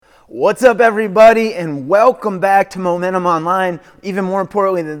What's up, everybody, and welcome back to Momentum Online. Even more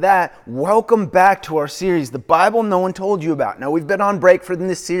importantly than that, welcome back to our series, The Bible No One Told You About. Now, we've been on break for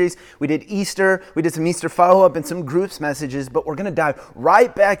this series. We did Easter, we did some Easter follow-up and some groups messages, but we're going to dive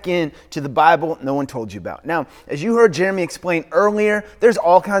right back in to The Bible No One Told You About. Now, as you heard Jeremy explain earlier, there's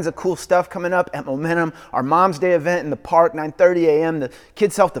all kinds of cool stuff coming up at Momentum. Our Mom's Day event in the park, 9:30 a.m. The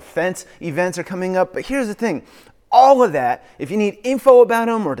Kids Self-Defense events are coming up, but here's the thing. All of that, if you need info about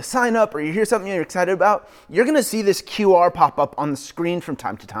them or to sign up or you hear something you're excited about, you're going to see this QR pop up on the screen from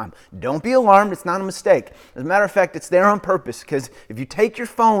time to time. Don't be alarmed. It's not a mistake. As a matter of fact, it's there on purpose because if you take your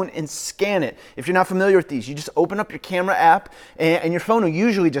phone and scan it, if you're not familiar with these, you just open up your camera app and your phone will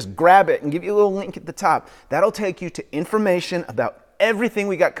usually just grab it and give you a little link at the top. That'll take you to information about everything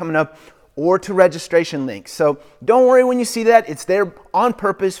we got coming up or to registration links. So don't worry when you see that. It's there on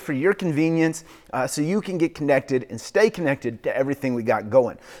purpose for your convenience so you can get connected and stay connected to everything we got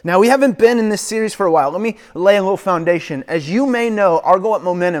going. Now, we haven't been in this series for a while. Let me lay a little foundation. As you may know, our goal at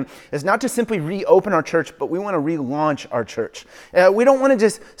Momentum is not to simply reopen our church, but we want to relaunch our church. We don't want to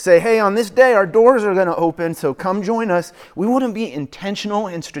just say, hey, on this day, our doors are going to open, so come join us. We want to be intentional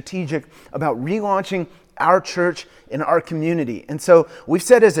and strategic about relaunching our church in our community. And so we've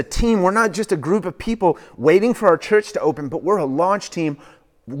said as a team, we're not just a group of people waiting for our church to open, but we're a launch team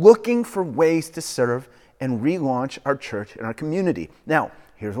looking for ways to serve and relaunch our church in our community. Now,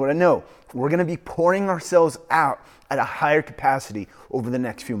 here's what I know. We're going to be pouring ourselves out at a higher capacity over the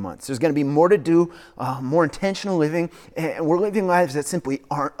next few months. There's going to be more to do, more intentional living, and we're living lives that simply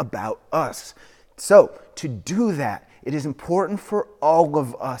aren't about us. So to do that, it is important for all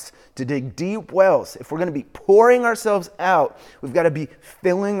of us to dig deep wells. If we're going to be pouring ourselves out, we've got to be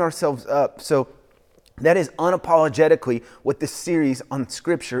filling ourselves up. So that is unapologetically what this series on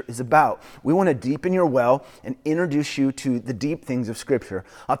Scripture is about. We want to deepen your well and introduce you to the deep things of Scripture.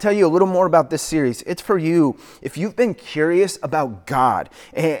 I'll tell you a little more about this series. It's for you if you've been curious about God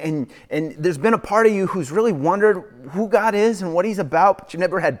and there's been a part of you who's really wondered who God is and what He's about, but you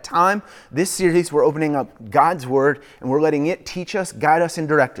never had time. This series, we're opening up God's Word and we're letting it teach us, guide us, and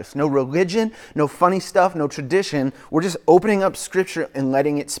direct us. No religion, no funny stuff, no tradition. We're just opening up Scripture and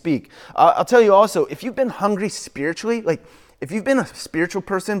letting it speak. I'll tell you also, if you've been hungry spiritually, like if you've been a spiritual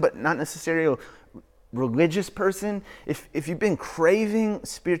person but not necessarily a religious person, if you've been craving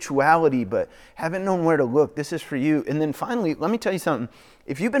spirituality but haven't known where to look, this is for you. And then finally, let me tell you something.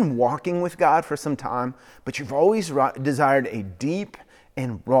 If you've been walking with God for some time, but you've always desired a deep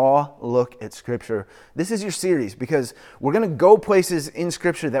and raw look at Scripture, this is your series because we're going to go places in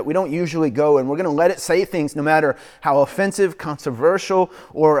Scripture that we don't usually go, and we're going to let it say things no matter how offensive, controversial,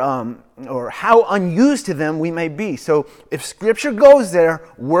 or how unused to them we may be. So if Scripture goes there,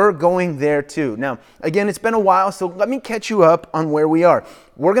 we're going there too. Now, again, it's been a while, so let me catch you up on where we are.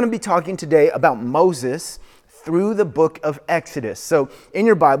 We're going to be talking today about Moses through the book of Exodus. So in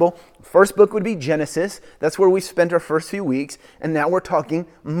your Bible, first book would be Genesis. That's where we spent our first few weeks. And now we're talking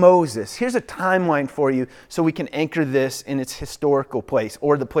Moses. Here's a timeline for you so we can anchor this in its historical place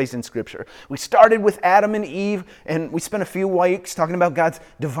or the place in Scripture. We started with Adam and Eve, and we spent a few weeks talking about God's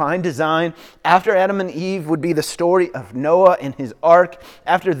divine design. After Adam and Eve would be the story of Noah and his ark.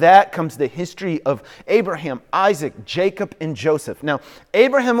 After that comes the history of Abraham, Isaac, Jacob, and Joseph. Now,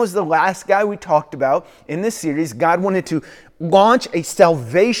 Abraham was the last guy we talked about in this series. God wanted to launch a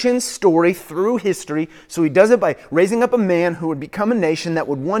salvation story through history. So He does it by raising up a man who would become a nation that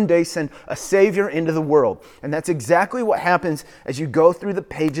would one day send a Savior into the world. And that's exactly what happens as you go through the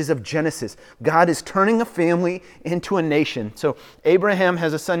pages of Genesis. God is turning a family into a nation. So Abraham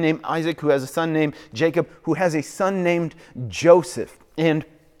has a son named Isaac, who has a son named Jacob, who has a son named Joseph. And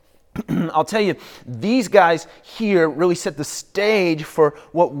I'll tell you, these guys here really set the stage for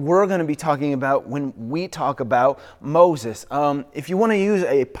what we're going to be talking about when we talk about Moses. If you want to use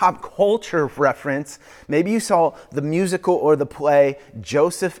a pop culture reference, maybe you saw the musical or the play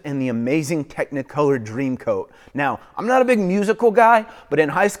Joseph and the Amazing Technicolor Dreamcoat. Now, I'm not a big musical guy, but in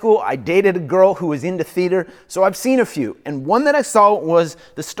high school, I dated a girl who was into theater, so I've seen a few. And one that I saw was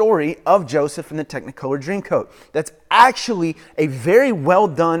the story of Joseph and the Technicolor Dreamcoat. That's actually a very well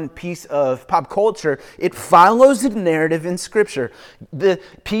done piece of pop culture. It follows the narrative in Scripture. The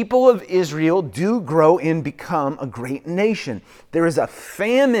people of Israel do grow and become a great nation. There is a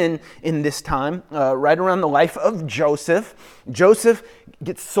famine in this time, right around the life of Joseph. Joseph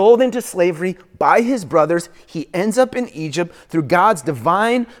gets sold into slavery by his brothers. He ends up in Egypt through God's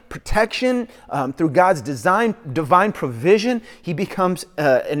divine protection, through God's divine provision. He becomes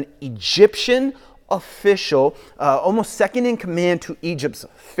an Egyptian official, almost second in command to Egypt's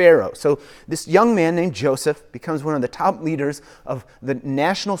Pharaoh. So this young man named Joseph becomes one of the top leaders of the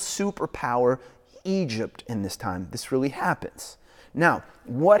national superpower Egypt in this time. This really happens. Now,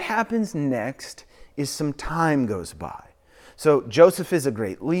 what happens next is some time goes by. So Joseph is a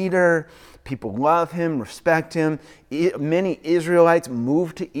great leader. People love him, respect him. Many Israelites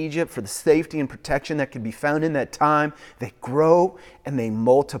move to Egypt for the safety and protection that could be found in that time. They grow and they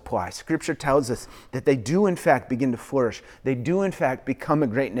multiply. Scripture tells us that they do in fact begin to flourish. They do in fact become a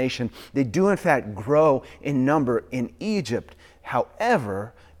great nation. They do in fact grow in number in Egypt.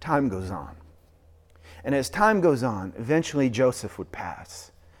 However, time goes on. And as time goes on, eventually Joseph would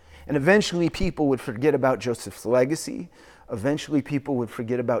pass. And eventually people would forget about Joseph's legacy. Eventually people would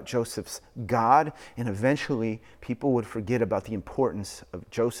forget about Joseph's God. And eventually people would forget about the importance of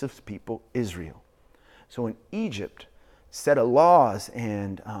Joseph's people, Israel. So in Egypt, a set of laws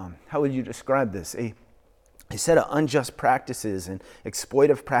and, how would you describe this? A set of unjust practices and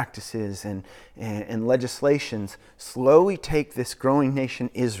exploitive practices and legislations slowly take this growing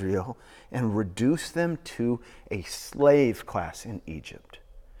nation Israel and reduce them to a slave class in Egypt.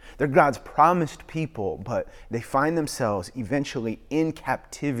 They're God's promised people, but they find themselves eventually in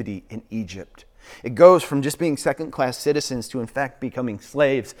captivity in Egypt. It goes from just being second-class citizens to, in fact, becoming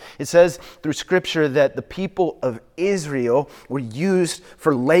slaves. It says through Scripture that the people of Israel were used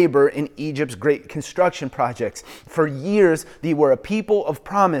for labor in Egypt's great construction projects. For years, they were a people of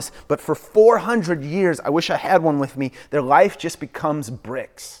promise, but for 400 years, I wish I had one with me, their life just becomes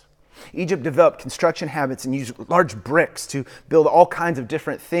bricks. Egypt developed construction habits and used large bricks to build all kinds of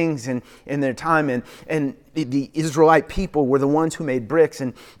different things in their time. And the Israelite people were the ones who made bricks.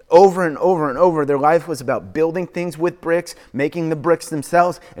 And over and over, their life was about building things with bricks, making the bricks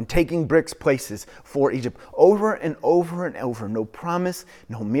themselves, and taking bricks places for Egypt. Over and over and over. No promise,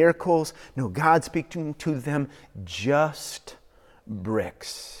 no miracles, no God speaking to them, just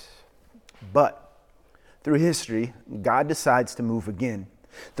bricks. But through history, God decides to move again.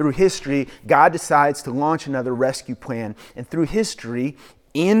 Through history, God decides to launch another rescue plan. And through history,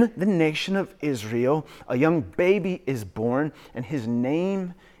 in the nation of Israel, a young baby is born, and his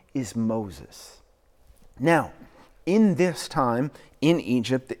name is Moses. Now, in this time in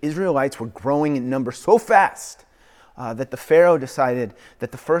Egypt, the Israelites were growing in number so fast that the Pharaoh decided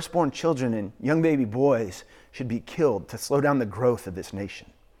that the firstborn children and young baby boys should be killed to slow down the growth of this nation.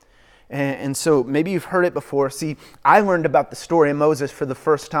 And so maybe you've heard it before. See, I learned about the story of Moses for the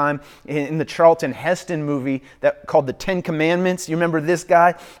first time in the Charlton Heston movie called The 10 Commandments. You remember this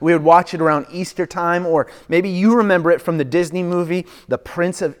guy? We would watch it around Easter time, or maybe you remember it from the Disney movie, The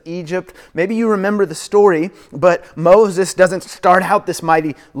Prince of Egypt. Maybe you remember the story, but Moses doesn't start out this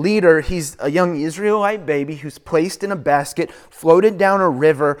mighty leader. He's a young Israelite baby who's placed in a basket, floated down a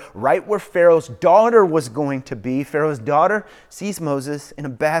river right where Pharaoh's daughter was going to be. Pharaoh's daughter sees Moses in a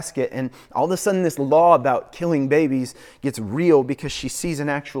basket, and all of a sudden this law about killing babies gets real because she sees an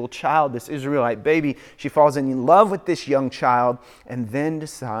actual child, this Israelite baby. She falls in love with this young child and then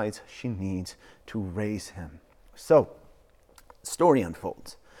decides she needs to raise him. So, the story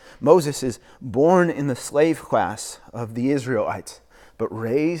unfolds. Moses is born in the slave class of the Israelites, but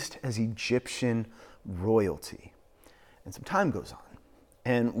raised as Egyptian royalty. And some time goes on.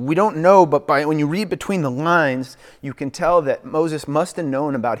 And we don't know, but when you read between the lines, you can tell that Moses must have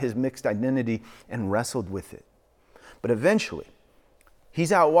known about his mixed identity and wrestled with it. But eventually,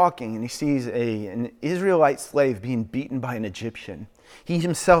 he's out walking and he sees an Israelite slave being beaten by an Egyptian. He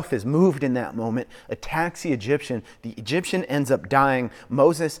himself is moved in that moment, attacks the Egyptian. The Egyptian ends up dying.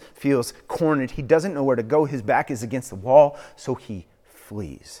 Moses feels cornered. He doesn't know where to go. His back is against the wall, so he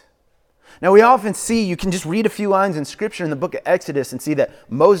flees. Now we often see, you can just read a few lines in Scripture in the book of Exodus and see that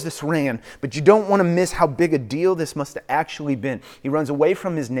Moses ran, but you don't want to miss how big a deal this must have actually been. He runs away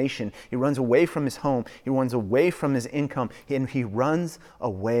from his nation, he runs away from his home, he runs away from his income, and he runs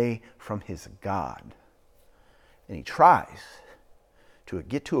away from his God. And he tries to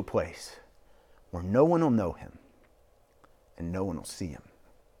get to a place where no one will know him and no one will see him.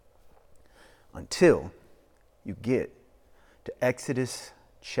 Until you get to Exodus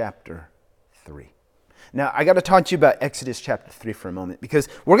chapter 3. Now, I got to talk to you about Exodus chapter 3 for a moment, because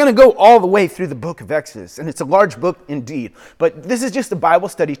we're going to go all the way through the book of Exodus, and it's a large book indeed. But this is just a Bible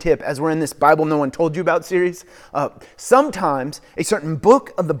study tip as we're in this Bible No One Told You About series. Sometimes a certain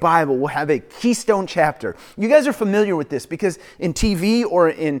book of the Bible will have a keystone chapter. You guys are familiar with this because in TV or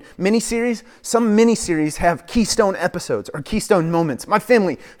in miniseries, some miniseries have keystone episodes or keystone moments. My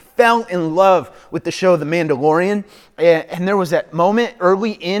family fell in love with the show The Mandalorian, and there was that moment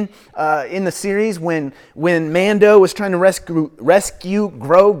early in the series when Mando was trying to rescue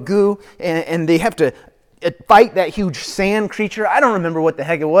Grogu, and they have to fight that huge sand creature. I don't remember what the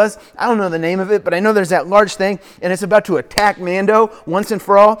heck it was. I don't know the name of it, but I know there's that large thing, and it's about to attack Mando once and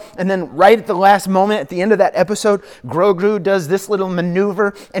for all. And then right at the last moment, at the end of that episode, Grogu does this little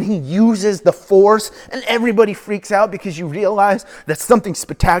maneuver, and he uses the Force, and everybody freaks out because you realize that something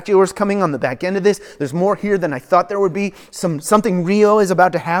spectacular is coming on the back end of this. There's more here than I thought there would be. Something real is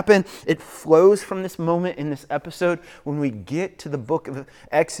about to happen. It flows from this moment in this episode when we get to the book of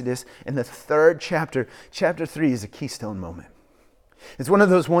Exodus in the 3rd chapter. Chapter 3 is a keystone moment. It's one of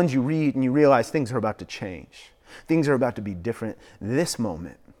those ones you read and you realize things are about to change. Things are about to be different. This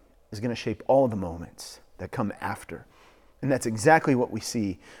moment is going to shape all of the moments that come after. And that's exactly what we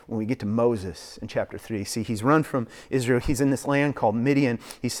see when we get to Moses in chapter 3. See, he's run from Israel. He's in this land called Midian.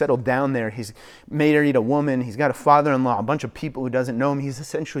 He's settled down there. He's married a woman. He's got a father-in-law, a bunch of people who doesn't know him. He's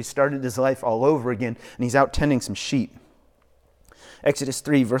essentially started his life all over again, and he's out tending some sheep. Exodus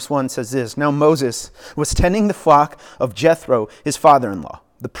 3 verse 1 says this, "Now Moses was tending the flock of Jethro, his father-in-law,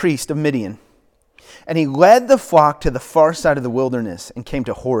 the priest of Midian. And he led the flock to the far side of the wilderness and came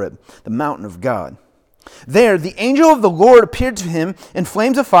to Horeb, the mountain of God. There the angel of the Lord appeared to him in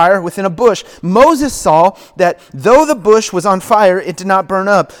flames of fire within a bush. Moses saw that though the bush was on fire, it did not burn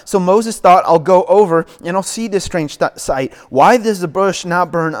up. So Moses thought, I'll go over and I'll see this strange sight. Why does the bush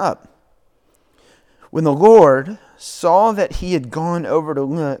not burn up? When the Lord saw that he had gone over to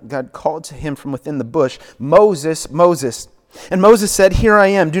look, God called to him from within the bush, Moses, Moses. And Moses said, Here I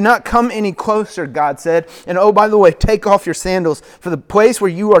am. Do not come any closer, God said. And oh, by the way, take off your sandals, for the place where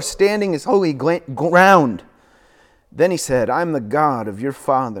you are standing is holy ground. Then he said, I am the God of your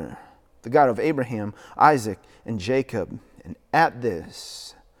father, the God of Abraham, Isaac, and Jacob. And at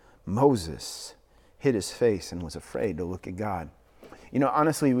this, Moses hid his face and was afraid to look at God. You know,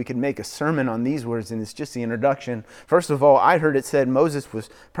 honestly, we could make a sermon on these words, and it's just the introduction. First of all, I heard it said Moses was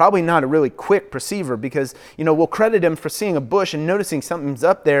probably not a really quick perceiver because, you know, we'll credit him for seeing a bush and noticing something's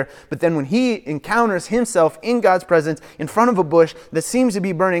up there. But then when he encounters himself in God's presence in front of a bush that seems to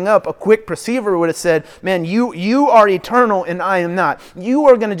be burning up, a quick perceiver would have said, man, you are eternal and I am not. You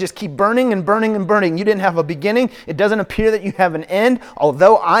are going to just keep burning and burning and burning. You didn't have a beginning. It doesn't appear that you have an end.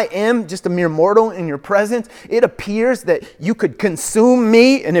 Although I am just a mere mortal in your presence, it appears that you could consume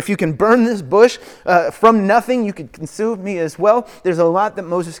me, and if you can burn this bush from nothing, you could consume me as well. There's a lot that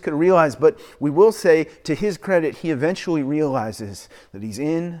Moses could realize, but we will say, to his credit, he eventually realizes that he's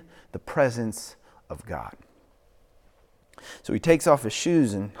in the presence of God. So he takes off his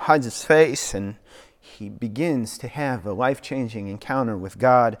shoes and hides his face, and he begins to have a life-changing encounter with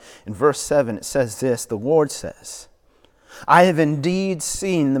God. In verse 7, it says this, the Lord says, I have indeed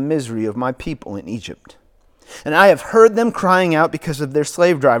seen the misery of my people in Egypt. And I have heard them crying out because of their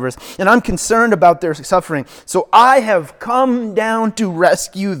slave drivers, and I'm concerned about their suffering. So I have come down to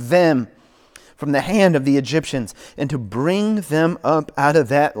rescue them from the hand of the Egyptians and to bring them up out of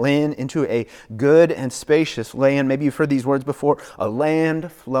that land into a good and spacious land. Maybe you've heard these words before, a land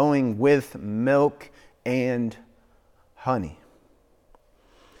flowing with milk and honey.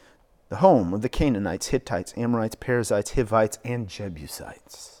 The home of the Canaanites, Hittites, Amorites, Perizzites, Hivites, and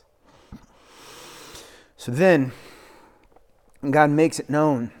Jebusites. So then, God makes it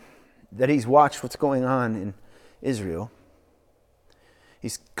known that he's watched what's going on in Israel.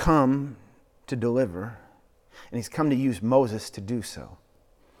 He's come to deliver, and he's come to use Moses to do so.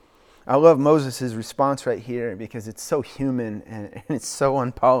 I love Moses' response right here because it's so human and it's so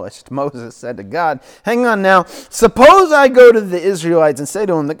unpolished. Moses said to God, hang on now, suppose I go to the Israelites and say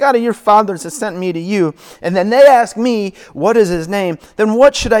to them, the God of your fathers has sent me to you, and then they ask me, what is his name? Then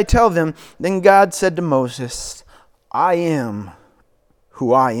what should I tell them? Then God said to Moses, I am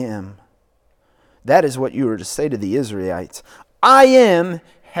who I am. That is what you are to say to the Israelites. I am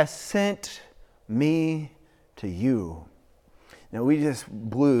has sent me to you. Now, we just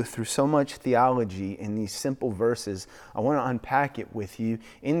blew through so much theology in these simple verses. I want to unpack it with you.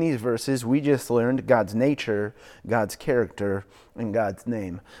 In these verses, we just learned God's nature, God's character, and God's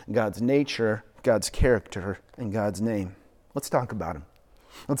name. God's nature, God's character, and God's name. Let's talk about him.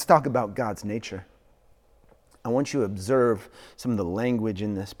 Let's talk about God's nature. I want you to observe some of the language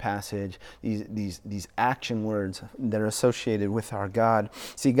in this passage, these action words that are associated with our God.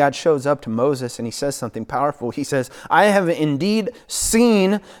 See, God shows up to Moses and he says something powerful. He says, I have indeed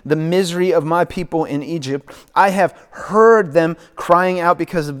seen the misery of my people in Egypt. I have heard them crying out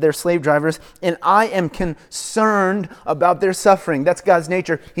because of their slave drivers, and I am concerned about their suffering. That's God's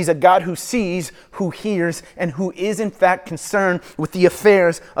nature. He's a God who sees, who hears, and who is in fact concerned with the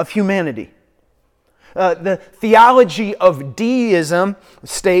affairs of humanity. The theology of deism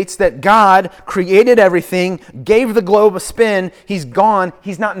states that God created everything, gave the globe a spin, he's gone,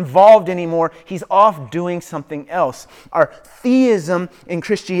 he's not involved anymore, he's off doing something else. Our theism in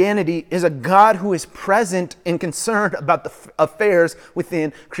Christianity is a God who is present and concerned about the affairs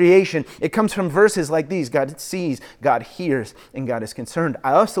within creation. It comes from verses like these: God sees, God hears, and God is concerned.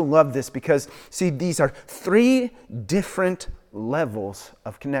 I also love this because, see, these are three different levels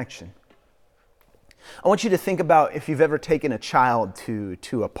of connection. I want you to think about if you've ever taken a child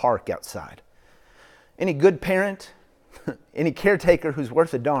to a park outside. Any good parent, any caretaker who's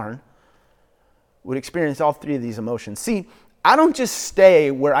worth a darn would experience all three of these emotions. See, I don't just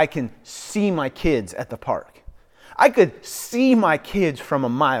stay where I can see my kids at the park. I could see my kids from a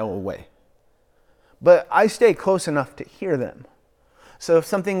mile away, but I stay close enough to hear them. So if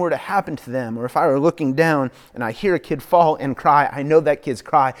something were to happen to them, or if I were looking down and I hear a kid fall and cry, I know that kid's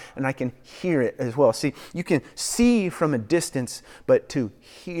cry and I can hear it as well. See, you can see from a distance, but to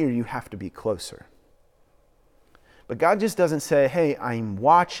hear you have to be closer. But God just doesn't say, hey, I'm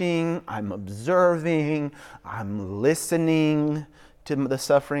watching, I'm observing, I'm listening to the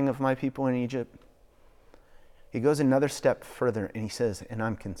suffering of my people in Egypt. He goes another step further and he says, and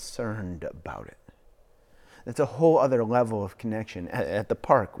I'm concerned about it. It's a whole other level of connection. At the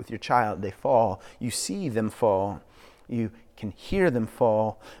park with your child, they fall. You see them fall. You can hear them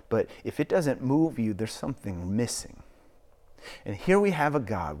fall. But if it doesn't move you, there's something missing. And here we have a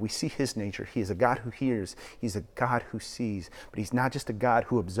God. We see his nature. He is a God who hears. He's a God who sees. But he's not just a God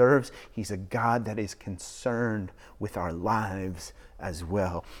who observes. He's a God that is concerned with our lives as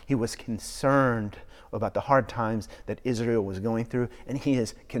well. He was concerned about the hard times that Israel was going through, and he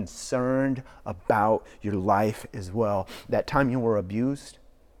is concerned about your life as well. That time you were abused,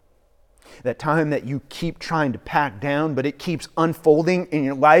 that time that you keep trying to pack down, but it keeps unfolding in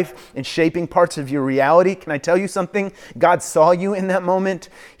your life and shaping parts of your reality. Can I tell you something? God saw you in that moment.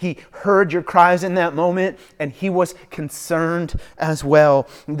 He heard your cries in that moment, and he was concerned as well.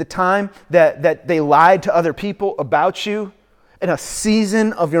 The time that they lied to other people about you, and a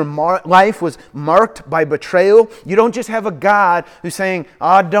season of your life was marked by betrayal, you don't just have a God who's saying,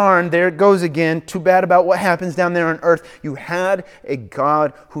 ah, darn, there it goes again, too bad about what happens down there on earth. You had a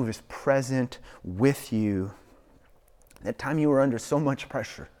God who was present with you. That time you were under so much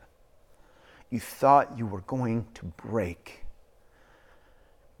pressure, you thought you were going to break.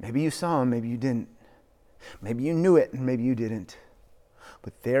 Maybe you saw him, maybe you didn't. Maybe you knew it, and maybe you didn't.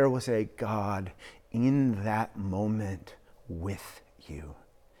 But there was a God in that moment with you.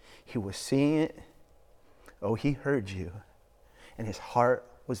 He was seeing it. Oh, he heard you. And his heart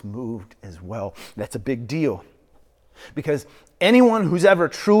was moved as well. That's a big deal. Because anyone who's ever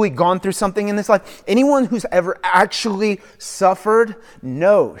truly gone through something in this life, anyone who's ever actually suffered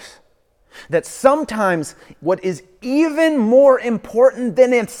knows that sometimes what is even more important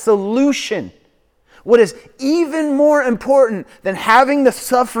than a solution, what is even more important than having the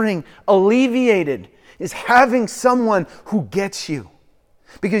suffering alleviated, is having someone who gets you.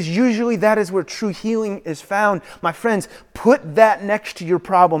 Because usually that is where true healing is found. My friends, put that next to your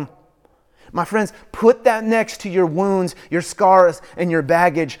problem. My friends, put that next to your wounds, your scars, and your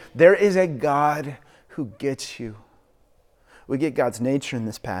baggage. There is a God who gets you. We get God's nature in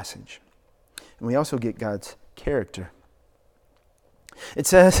this passage. And we also get God's character. It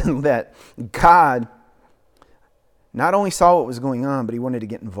says that God not only saw what was going on, but he wanted to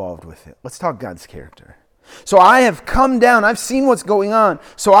get involved with it. Let's talk God's character. So I have come down, I've seen what's going on.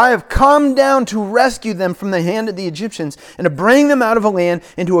 So I have come down to rescue them from the hand of the Egyptians and to bring them out of a land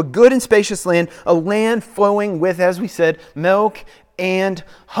into a good and spacious land, a land flowing with, as we said, milk and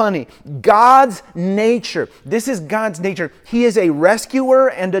honey. God's nature. This is God's nature. He is a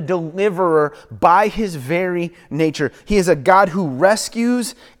rescuer and a deliverer by his very nature. He is a God who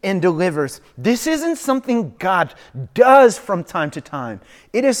rescues and delivers. This isn't something God does from time to time.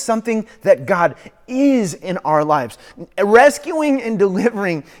 It is something that God is in our lives. Rescuing and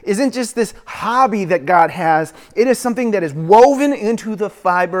delivering isn't just this hobby that God has. It is something that is woven into the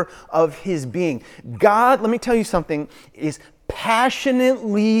fiber of his being. God, let me tell you something, is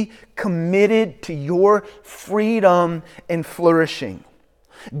passionately committed to your freedom and flourishing.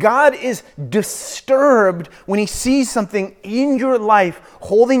 God is disturbed when he sees something in your life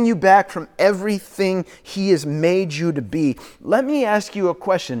holding you back from everything he has made you to be. Let me ask you a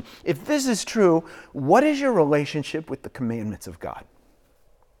question. If this is true, what is your relationship with the commandments of God?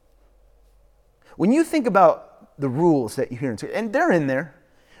 When you think about the rules that you hear, and they're in there.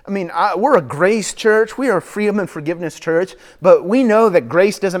 I mean, we're a grace church. We are a freedom and forgiveness church. But we know that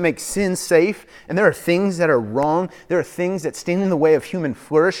grace doesn't make sin safe. And there are things that are wrong. There are things that stand in the way of human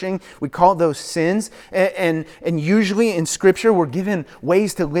flourishing. We call those sins. And usually in Scripture, we're given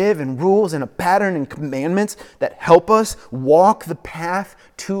ways to live and rules and a pattern and commandments that help us walk the path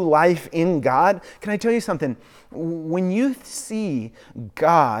to life in God. Can I tell you something? When you see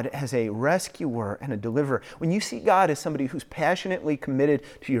God as a rescuer and a deliverer, when you see God as somebody who's passionately committed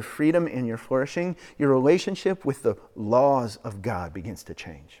to your freedom and your flourishing, your relationship with the laws of God begins to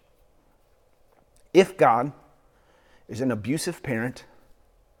change. If God is an abusive parent,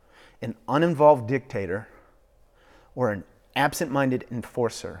 an uninvolved dictator, or an absent-minded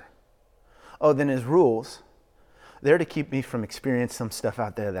enforcer, then his rules, they're to keep me from experiencing some stuff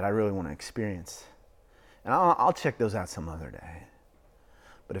out there that I really want to experience. And I'll check those out some other day.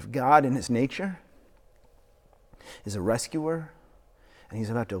 But if God in his nature is a rescuer and he's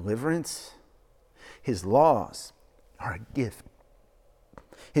about deliverance, his laws are a gift.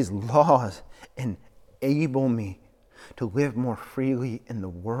 His laws enable me to live more freely in the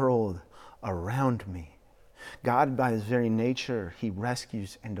world around me. God, by his very nature, he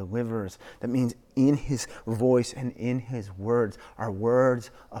rescues and delivers. That means in his voice and in his words are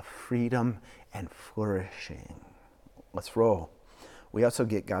words of freedom and flourishing. Let's roll. We also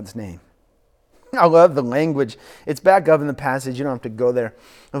get God's name. I love the language. It's back up in the passage. You don't have to go there.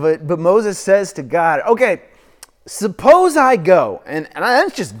 But Moses says to God, okay, suppose I go. And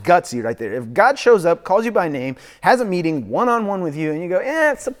that's just gutsy right there. If God shows up, calls you by name, has a meeting one-on-one with you, and you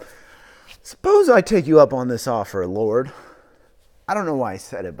go, suppose I take you up on this offer, Lord. I don't know why I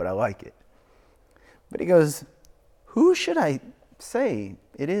said it, but I like it. But he goes, who should I say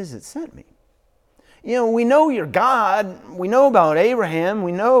it is that sent me? You know, we know you're God. We know about Abraham.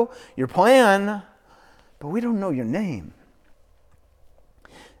 We know your plan. But we don't know your name.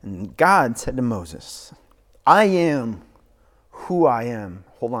 And God said to Moses, I am who I am.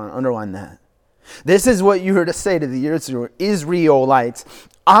 Hold on, underline that. This is what you are to say to the Israelites.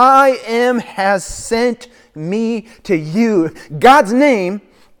 I am has sent me to you. God's name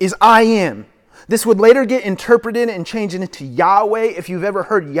is I am. This would later get interpreted and changed into Yahweh, if you've ever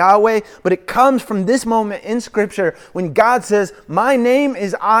heard Yahweh. But it comes from this moment in Scripture when God says, my name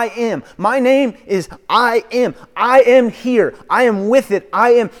is I am. My name is I am. I am here. I am with it.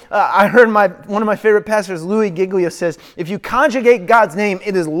 I am. I heard one of my favorite pastors, Louis Giglio, says, if you conjugate God's name,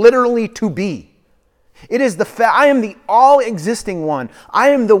 it is literally to be. It is I am the all-existing one. I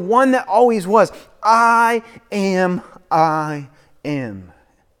am the one that always was. I am. I am.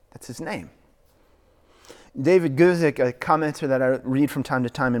 That's his name. David Guzik, a commenter that I read from time to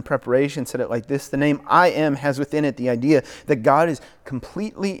time in preparation, said it like this. The name I am has within it the idea that God is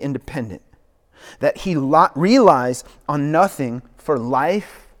completely independent, that he relies on nothing for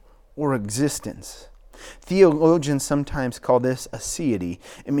life or existence. Theologians sometimes call this aseity.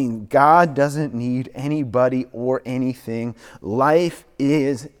 It means God doesn't need anybody or anything. Life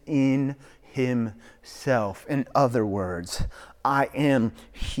is in himself. In other words, I am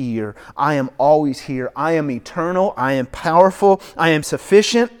here. I am always here. I am eternal. I am powerful. I am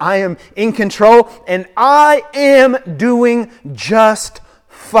sufficient. I am in control. And I am doing just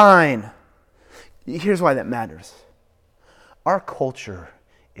fine. Here's why that matters. Our culture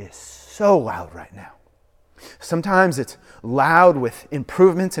is so loud right now. Sometimes it's loud with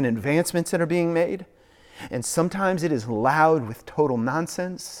improvements and advancements that are being made. And sometimes it is loud with total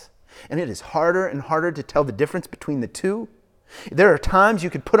nonsense. And it is harder and harder to tell the difference between the two. There are times you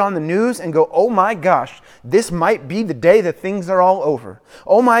could put on the news and go, oh my gosh, this might be the day that things are all over.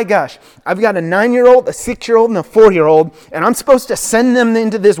 Oh my gosh, I've got a 9-year-old, a 6-year-old, and a 4-year-old, and I'm supposed to send them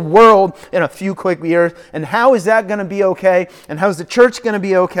into this world in a few quick years. And how is that going to be okay? And how is the church going to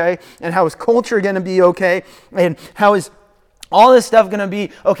be okay? And how is culture going to be okay? And how is all this stuff going to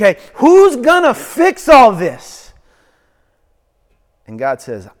be okay? Who's going to fix all this? And God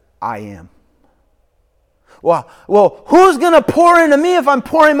says, I am. Well, who's going to pour into me if I'm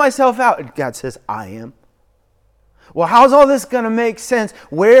pouring myself out? And God says, I am. Well, how's all this going to make sense?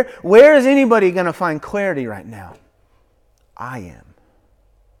 Where is anybody going to find clarity right now? I am.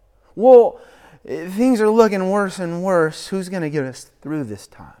 Well, things are looking worse and worse. Who's going to get us through this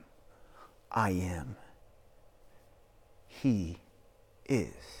time? I am. He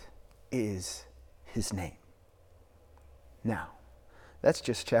is his name. Now, That's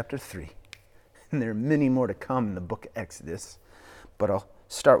just chapter 3. And there are many more to come in the book of Exodus. But I'll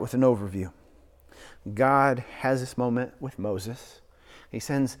start with an overview. God has this moment with Moses. He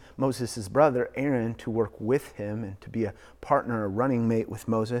sends Moses' brother Aaron to work with him and to be a partner, a running mate with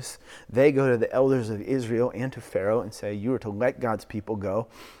Moses. They go to the elders of Israel and to Pharaoh and say, you are to let God's people go.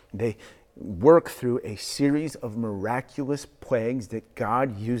 They work through a series of miraculous plagues that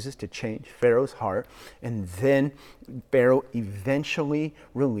God uses to change Pharaoh's heart. And then Pharaoh eventually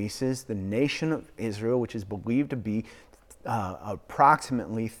releases the nation of Israel, which is believed to be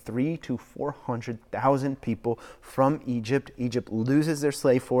approximately 300,000 to 400,000 people from Egypt. Egypt loses their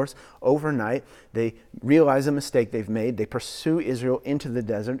slave force overnight. They realize a mistake they've made. They pursue Israel into the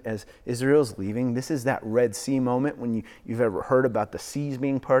desert as Israel's leaving. This is that Red Sea moment when you've ever heard about the seas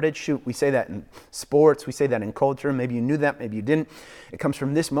being parted. Shoot, we say that in sports. We say that in culture. Maybe you knew that. Maybe you didn't. It comes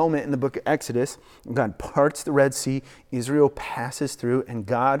from this moment in the book of Exodus. God parts the Red Sea. Israel passes through, and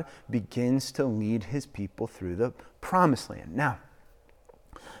God begins to lead his people through the Promised Land. Now,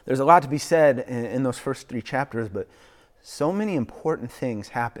 there's a lot to be said in those first 3 chapters, but so many important things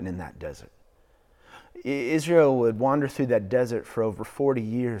happen in that desert. Israel would wander through that desert for over 40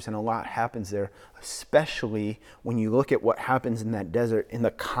 years, and a lot happens there, especially when you look at what happens in that desert in the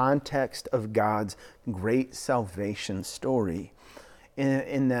context of God's great salvation story.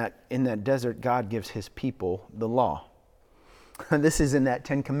 In that desert, God gives his people the law. This is in that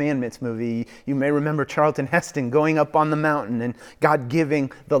 10 Commandments movie. You may remember Charlton Heston going up on the mountain and God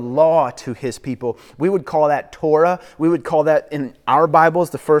giving the law to his people. We would call that Torah. We would call that in our Bibles,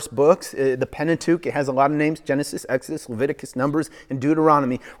 the first books, the Pentateuch. It has a lot of names: Genesis, Exodus, Leviticus, Numbers, and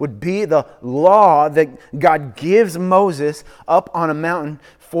Deuteronomy. Would be the law that God gives Moses up on a mountain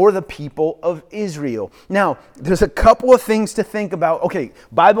for the people of Israel. Now, there's a couple of things to think about. Okay,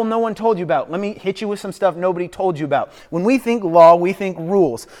 Bible no one told you about. Let me hit you with some stuff nobody told you about. When we think law, we think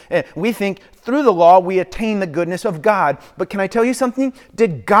rules. We think through the law we attain the goodness of God. But can I tell you something?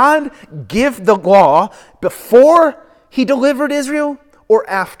 Did God give the law before he delivered Israel or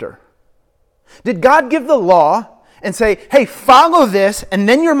after? Did God give the law and say, hey, follow this, and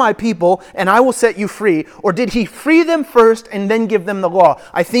then you're my people, and I will set you free? Or did he free them first and then give them the law?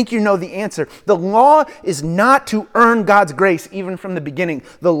 I think you know the answer. The law is not to earn God's grace, even from the beginning.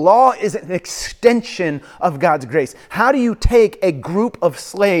 The law is an extension of God's grace. How do you take a group of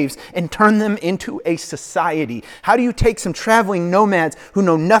slaves and turn them into a society? How do you take some traveling nomads who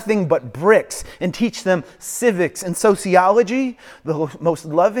know nothing but bricks and teach them civics and sociology? The most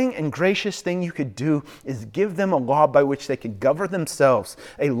loving and gracious thing you could do is give them a law by which they could govern themselves,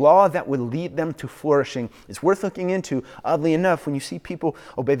 a law that would lead them to flourishing. It's worth looking into. Oddly enough, when you see people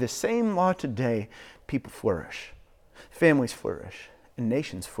obey the same law today, people flourish, families flourish, and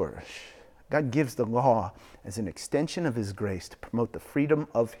nations flourish. God gives the law as an extension of his grace to promote the freedom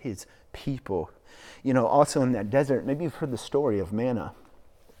of his people. You know, also in that desert, maybe you've heard the story of manna.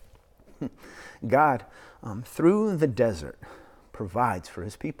 God, through the desert, provides for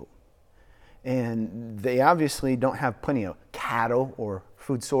his people. And they obviously don't have plenty of cattle or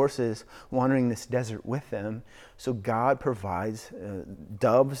food sources wandering this desert with them. So God provides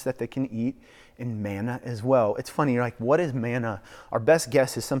doves that they can eat and manna as well. It's funny, you're like, what is manna? Our best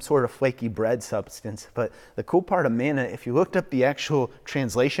guess is some sort of flaky bread substance. But the cool part of manna, if you looked up the actual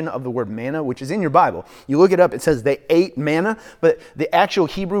translation of the word manna, which is in your Bible, you look it up, it says they ate manna. But the actual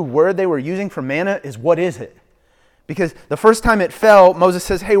Hebrew word they were using for manna is, what is it? Because the first time it fell, Moses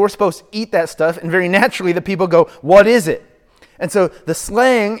says, hey, we're supposed to eat that stuff. And very naturally, the people go, what is it? And so the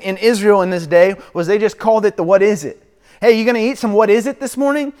slang in Israel in this day was they just called it the what is it. Hey, you going to eat some what is it this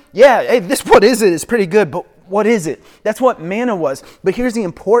morning? Yeah, hey, this what is it is pretty good, but what is it? That's what manna was. But here's the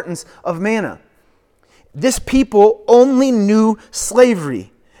importance of manna. This people only knew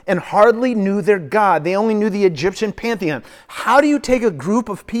slavery and hardly knew their God. They only knew the Egyptian pantheon. How do you take a group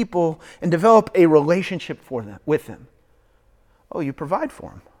of people and develop a relationship with them? Oh, you provide for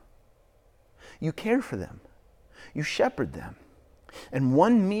them. You care for them. You shepherd them. And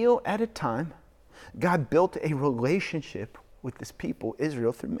one meal at a time, God built a relationship with this people,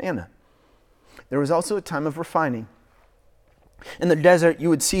 Israel, through manna. There was also a time of refining. In the desert, you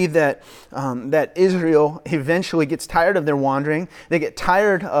would see that Israel eventually gets tired of their wandering. They get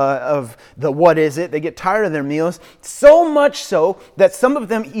tired of the what is it. They get tired of their meals. So much so that some of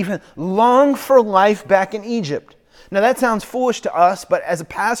them even long for life back in Egypt. Now that sounds foolish to us, but as a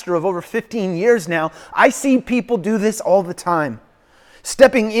pastor of over 15 years now, I see people do this all the time.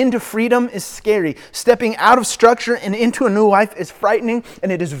 Stepping into freedom is scary. Stepping out of structure and into a new life is frightening,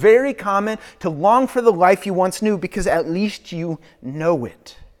 and it is very common to long for the life you once knew because at least you know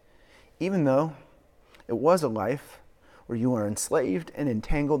it. Even though it was a life where you are enslaved and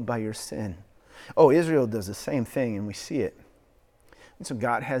entangled by your sin. Oh, Israel does the same thing, and we see it. And so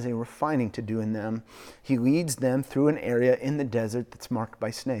God has a refining to do in them. He leads them through an area in the desert that's marked by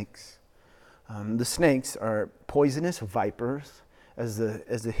snakes. The snakes are poisonous vipers, as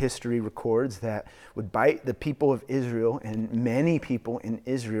the history records, that would bite the people of Israel, and many people in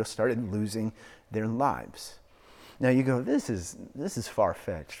Israel started losing their lives. Now you go, this is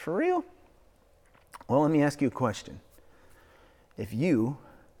far-fetched. For real? Well, let me ask you a question. If you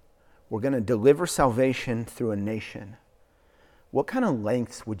were going to deliver salvation through a nation, what kind of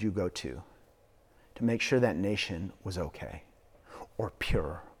lengths would you go to make sure that nation was okay, or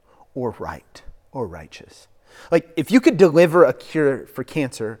pure, or right, or righteous? Like, if you could deliver a cure for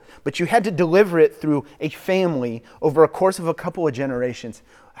cancer, but you had to deliver it through a family over a course of a couple of generations,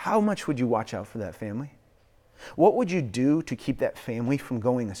 how much would you watch out for that family? What would you do to keep that family from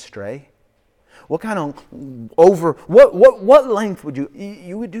going astray? What kind of what length would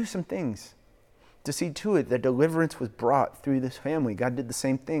you would do some things to see to it that deliverance was brought through this family. God did the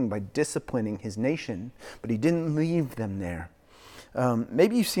same thing by disciplining his nation, but he didn't leave them there.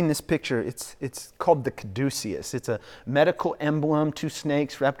 Maybe you've seen this picture. It's called the caduceus. It's a medical emblem, 2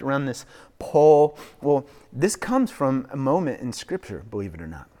 snakes wrapped around this pole. Well, this comes from a moment in Scripture, believe it or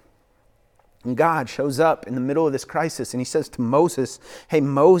not. And God shows up in the middle of this crisis, and he says to Moses, hey,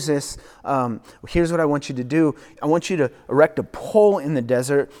 Moses, here's what I want you to do. I want you to erect a pole in the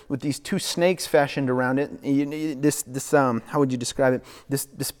desert with these 2 snakes fashioned around it. This how would you describe it?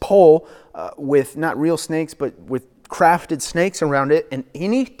 This pole with not real snakes, but with crafted snakes around it. And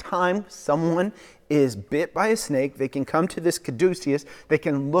any time someone is bit by a snake, they can come to this caduceus, they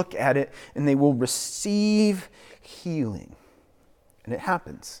can look at it, and they will receive healing. And it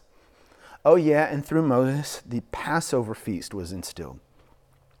happens. Oh yeah, and through Moses, the Passover feast was instilled.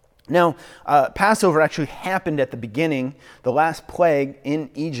 Now, Passover actually happened at the beginning. The last plague in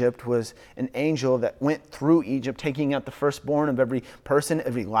Egypt was an angel that went through Egypt, taking out the firstborn of every person,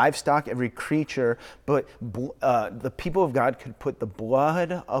 every livestock, every creature. But the people of God could put the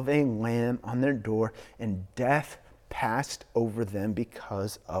blood of a lamb on their door, and death passed over them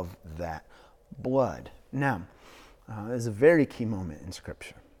because of that blood. Now, there's a very key moment in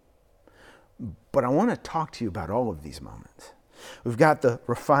Scripture. But I want to talk to you about all of these moments. We've got the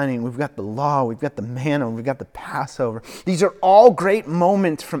refining, we've got the law, we've got the manna, we've got the Passover. These are all great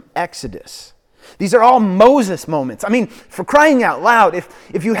moments from Exodus. These are all Moses moments. I mean, for crying out loud,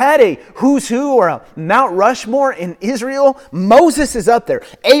 if you had a who's who or a Mount Rushmore in Israel, Moses is up there.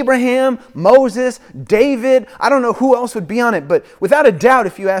 Abraham, Moses, David, I don't know who else would be on it, but without a doubt,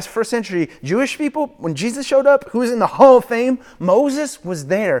 if you ask first century Jewish people, when Jesus showed up, who was in the Hall of Fame? Moses was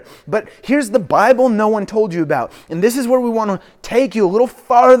there. But here's the Bible no one told you about. And this is where we want to take you a little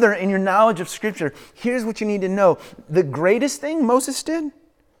farther in your knowledge of Scripture. Here's what you need to know. The greatest thing Moses did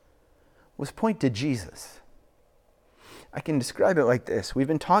was point to Jesus. I can describe it like this. We've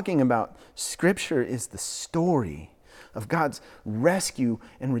been talking about Scripture is the story of God's rescue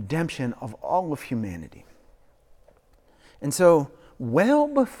and redemption of all of humanity. And so, well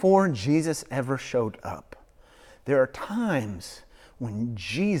before Jesus ever showed up, there are times when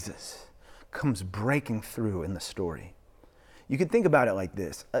Jesus comes breaking through in the story. You could think about it like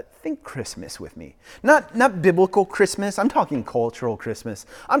this. Think Christmas with me. Not biblical Christmas. I'm talking cultural Christmas.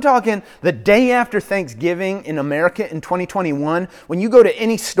 I'm talking the day after Thanksgiving in America in 2021, when you go to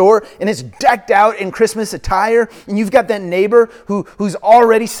any store and it's decked out in Christmas attire, and you've got that neighbor who's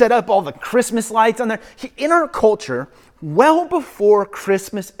already set up all the Christmas lights on there. In our culture, well before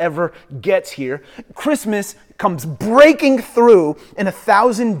Christmas ever gets here, Christmas comes breaking through in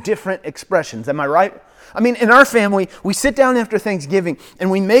 1,000 different expressions. Am I right? I mean, in our family, we sit down after Thanksgiving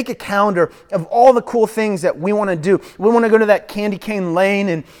and we make a calendar of all the cool things that we want to do. We want to go to that Candy Cane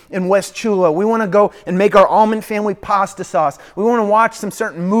Lane in West Chula. We want to go and make our Almond Family pasta sauce. We want to watch some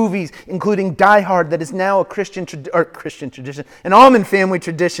certain movies, including Die Hard, that is now a Christian tradition, an Almond Family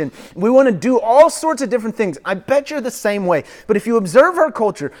tradition. We want to do all sorts of different things. I bet you're the same way. But if you observe our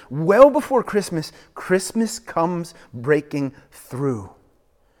culture, well before Christmas, Christmas comes breaking through.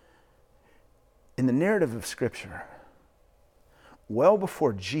 In the narrative of Scripture, well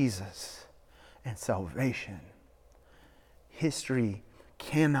before Jesus and salvation, history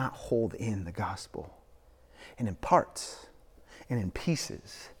cannot hold in the gospel. And in parts and in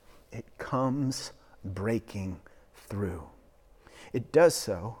pieces, it comes breaking through. It does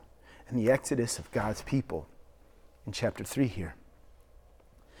so in the exodus of God's people in chapter 3 here.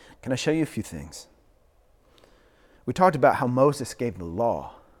 Can I show you a few things? We talked about how Moses gave the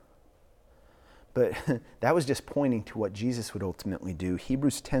law. But that was just pointing to what Jesus would ultimately do.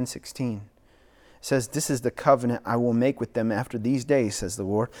 Hebrews 10:16. says, this is the covenant I will make with them after these days, says the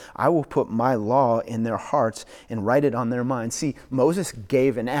Lord. I will put my law in their hearts and write it on their minds. See, Moses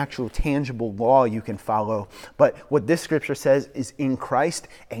gave an actual tangible law you can follow. But what this scripture says is in Christ,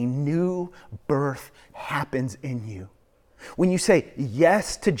 a new birth happens in you. When you say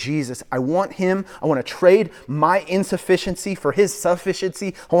yes to Jesus, I want him, I want to trade my insufficiency for his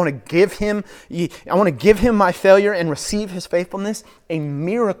sufficiency. I want to give him my failure and receive his faithfulness. A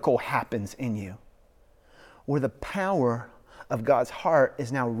miracle happens in you, where the power of God's heart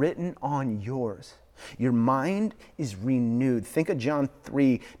is now written on yours. Your mind is renewed. Think of John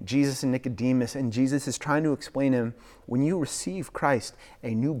 3, Jesus and Nicodemus, and Jesus is trying to explain to him, when you receive Christ,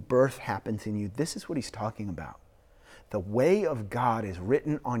 a new birth happens in you. This is what he's talking about. The way of God is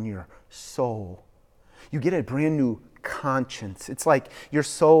written on your soul. You get a brand new conscience. It's like your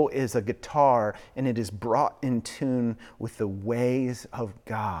soul is a guitar and it is brought in tune with the ways of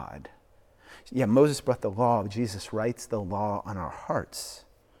God. Yeah, Moses brought the law. Jesus writes the law on our hearts.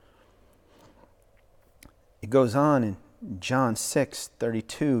 It goes on in John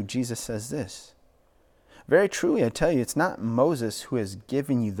 6:32. Jesus says this, very truly I tell you, it's not Moses who has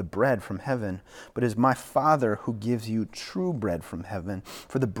given you the bread from heaven, but it is my Father who gives you true bread from heaven.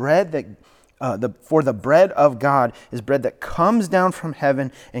 For the bread of God is bread that comes down from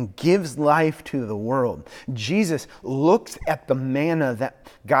heaven and gives life to the world. Jesus looks at the manna that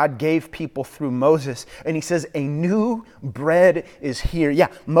God gave people through Moses, and he says, a new bread is here. Yeah,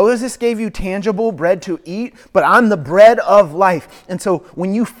 Moses gave you tangible bread to eat, but I'm the bread of life. And so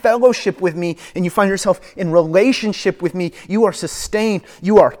when you fellowship with me and you find yourself in relationship with me, you are sustained,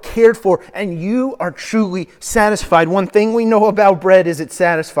 you are cared for, and you are truly satisfied. One thing we know about bread is it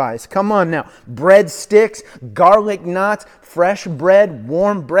satisfies. Come on now. Bread sticks, garlic knots, fresh bread,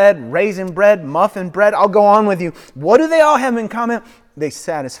 warm bread, raisin bread, muffin bread. I'll go on with you. What do they all have in common? They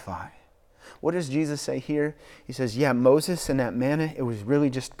satisfy. What does Jesus say here? He says, yeah, Moses and that manna, it was really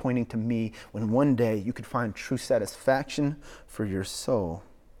just pointing to me when one day you could find true satisfaction for your soul.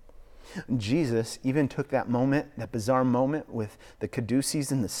 Jesus even took that moment, that bizarre moment with the caduceus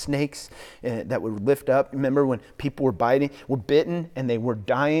and the snakes that would lift up. Remember when people were bitten and they were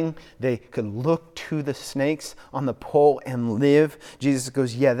dying, they could look to the snakes on the pole and live. Jesus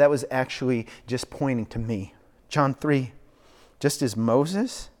goes, yeah, that was actually just pointing to me. John 3, just as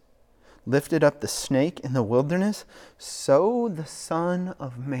Moses lifted up the snake in the wilderness, so the Son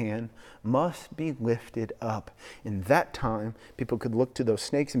of Man must be lifted up. In that time, people could look to those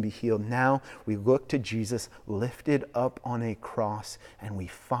snakes and be healed. Now we look to Jesus lifted up on a cross and we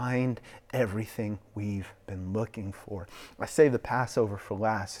find everything we've been looking for. I save the Passover for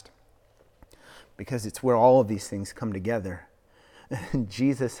last because it's where all of these things come together.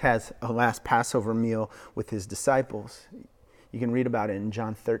 Jesus has a last Passover meal with his disciples. You can read about it in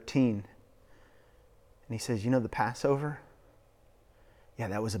John 13. And he says, you know the Passover? Yeah,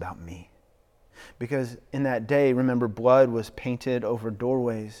 that was about me. Because in that day, remember, blood was painted over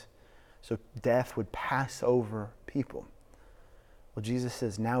doorways, so death would pass over people. Well, Jesus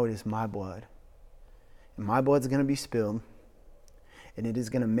says, now it is my blood. And my blood's going to be spilled, and it is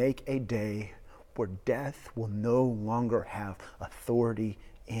going to make a day where death will no longer have authority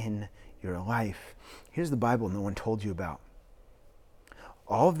in your life. Here's the Bible no one told you about.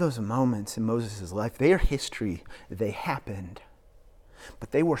 All of those moments in Moses' life, they are history. They happened.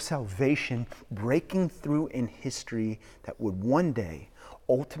 But they were salvation breaking through in history that would one day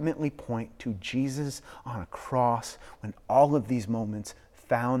ultimately point to Jesus on a cross when all of these moments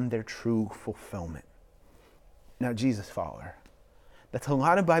found their true fulfillment. Now, Jesus follower, that's a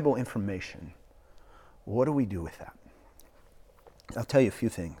lot of Bible information. What do we do with that? I'll tell you a few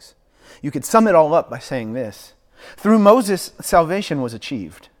things. You could sum it all up by saying this. Through Moses, salvation was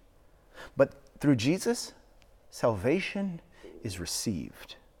achieved. But through Jesus, salvation is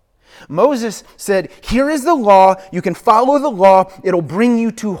received. Moses said, here is the law. You can follow the law. It'll bring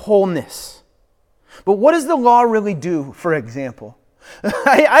you to wholeness. But what does the law really do, for example?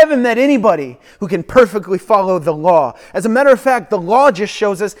 I haven't met anybody who can perfectly follow the law. As a matter of fact, the law just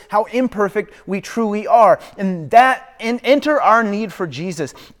shows us how imperfect we truly are. And enter our need for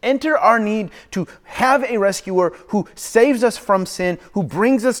Jesus. Enter our need to have a rescuer who saves us from sin, who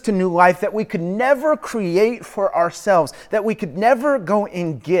brings us to new life that we could never create for ourselves, that we could never go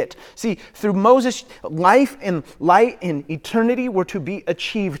and get. See, through Moses, life and light and eternity were to be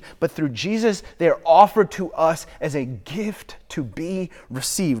achieved, but through Jesus, they are offered to us as a gift to be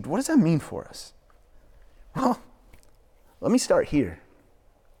received. What does that mean for us? Well, let me start here.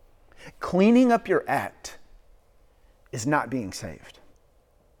 Cleaning up your act is not being saved.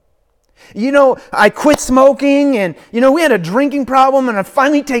 I quit smoking, and, we had a drinking problem, and I've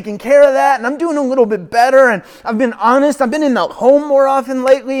finally taken care of that, and I'm doing a little bit better, and I've been honest. I've been in the home more often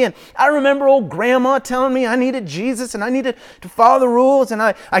lately, and I remember old grandma telling me I needed Jesus, and I needed to follow the rules, and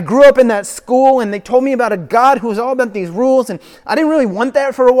I grew up in that school, and they told me about a God who was all about these rules, and I didn't really want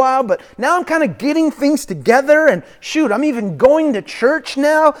that for a while, but now I'm kind of getting things together, and shoot, I'm even going to church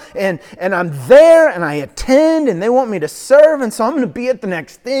now, and I'm there, and I attend, and they want me to serve, and so I'm going to be at the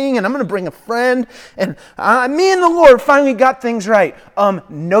next thing, and I'm going to bring a friend, and me and the Lord finally got things right.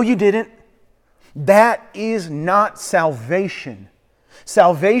 No, you didn't. That is not salvation.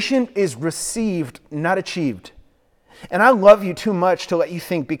 Salvation is received, not achieved. And I love you too much to let you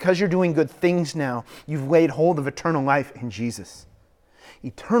think because you're doing good things now, you've laid hold of eternal life in Jesus.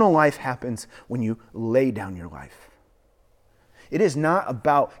 Eternal life happens when you lay down your life. It is not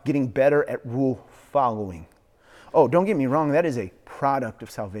about getting better at rule following. Oh, don't get me wrong, that is a product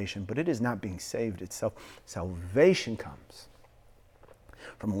of salvation, but it is not being saved itself. Salvation comes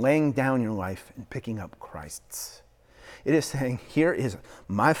from laying down your life and picking up Christ's. It is saying, here is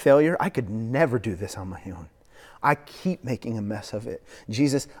my failure. I could never do this on my own. I keep making a mess of it.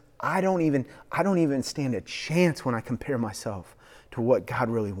 Jesus, I don't even stand a chance when I compare myself to what God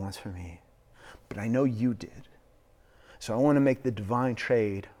really wants for me. But I know you did. So I want to make the divine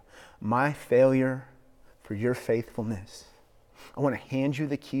trade, my failure for your faithfulness. I want to hand you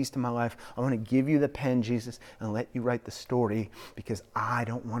the keys to my life. I want to give you the pen, Jesus, and let you write the story because I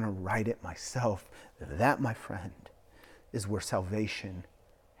don't want to write it myself. That, my friend, is where salvation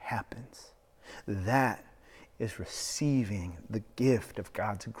happens. That is receiving the gift of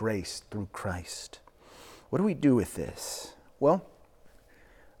God's grace through Christ. What do we do with this? Well,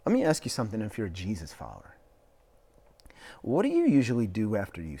 let me ask you something if you're a Jesus follower. What do you usually do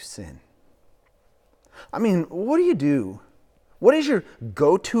after you sin? What do you do? What is your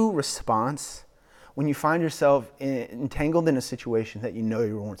go-to response when you find yourself entangled in a situation that you know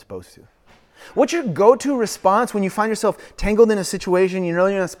you weren't supposed to? What's your go-to response when you find yourself tangled in a situation you know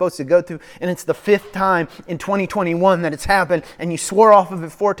you're not supposed to go through, and it's the 5th time in 2021 that it's happened, and you swore off of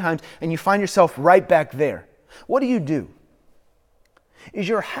it 4 times, and you find yourself right back there? What do? Is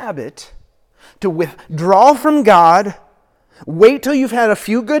your habit to withdraw from God, wait till you've had a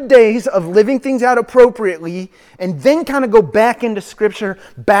few good days of living things out appropriately, and then kind of go back into Scripture,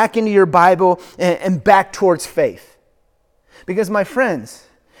 back into your Bible, and back towards faith? Because, my friends,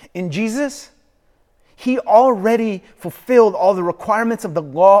 in Jesus, He already fulfilled all the requirements of the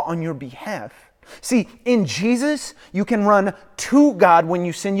law on your behalf. See, in Jesus, you can run to God when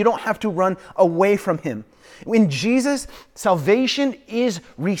you sin. You don't have to run away from Him. In Jesus, salvation is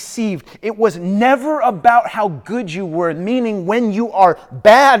received. It was never about how good you were, meaning when you are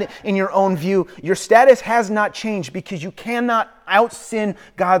bad in your own view, your status has not changed because you cannot out-sin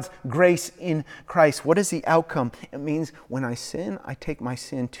God's grace in Christ. What is the outcome? It means when I sin, I take my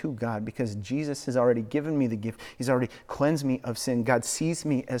sin to God because Jesus has already given me the gift. He's already cleansed me of sin. God sees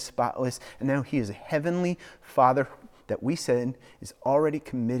me as spotless, and now He is a heavenly Father that we said is already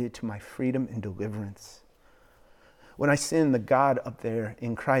committed to my freedom and deliverance. When I sin, the God up there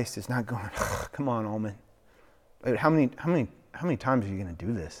in Christ is not going, come on, Alman. How many times are you going to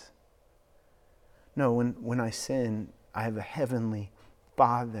do this? No, when I sin, I have a heavenly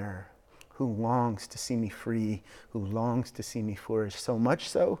Father who longs to see me free, who longs to see me flourish. So much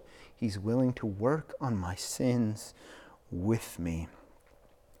so, He's willing to work on my sins with me.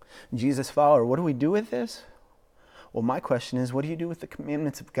 Jesus follower, what do we do with this? Well, my question is, what do you do with the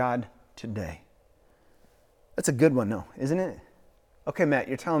commandments of God today? That's a good one, though, isn't it? Okay, Matt,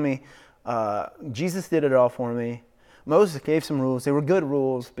 you're telling me Jesus did it all for me. Moses gave some rules. They were good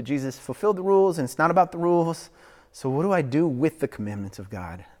rules, but Jesus fulfilled the rules, and it's not about the rules. So what do I do with the commandments of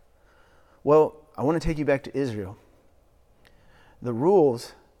God? Well, I want to take you back to Israel. The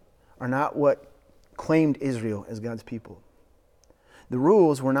rules are not what claimed Israel as God's people. The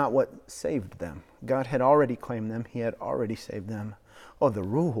rules were not what saved them. God had already claimed them. He had already saved them. Oh, the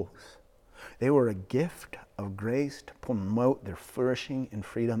rules. They were a gift of grace to promote their flourishing and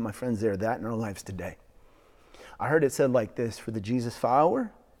freedom. My friends, they're that in our lives today. I heard it said like this: for the Jesus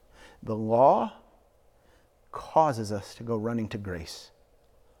follower, the law causes us to go running to grace.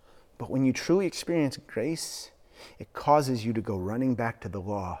 But when you truly experience grace, it causes you to go running back to the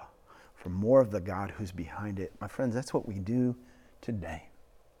law for more of the God who's behind it. My friends, that's what we do today.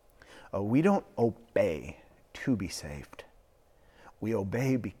 We don't obey to be saved. We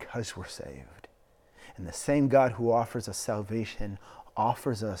obey because we're saved. And the same God who offers us salvation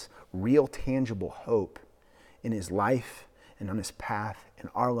offers us real, tangible hope in His life and on His path in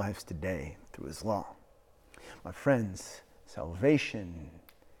our lives today through His law. My friends, salvation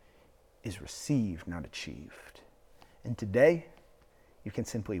is received, not achieved. And today, you can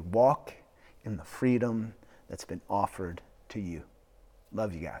simply walk in the freedom that's been offered to you.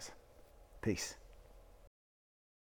 Love you guys. Peace.